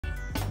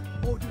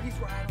Oh, dude, he's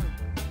rattling.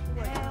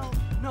 Hell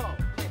no. Hell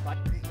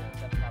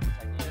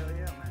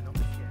yeah, man. Don't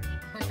be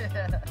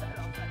scared.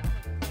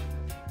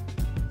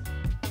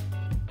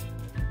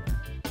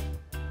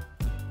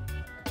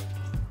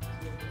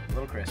 A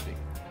little crispy.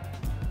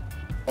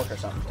 Or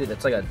something. Dude,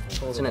 that's like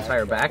it's an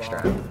entire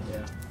backstrap.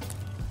 Yeah.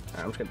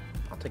 Alright,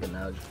 I'll take a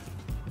nug.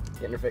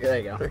 Get in your face. There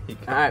you go.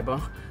 Alright,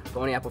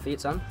 bony apple feet,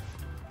 son.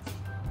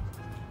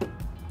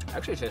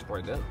 Actually, it tastes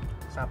pretty good.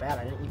 It's not bad.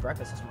 I didn't eat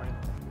breakfast this morning.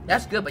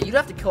 That's good, but you'd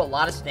have to kill a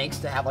lot of snakes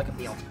to have like a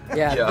meal.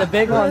 Yeah, the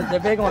big ones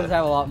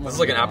have a lot more. This is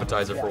like an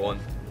appetizer for one.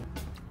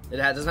 It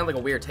doesn't have like a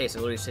weird taste. It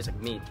literally just tastes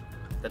like meat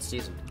that's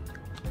seasoned.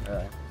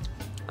 I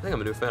think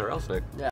I'm a new fan of rattlesnake. Yeah.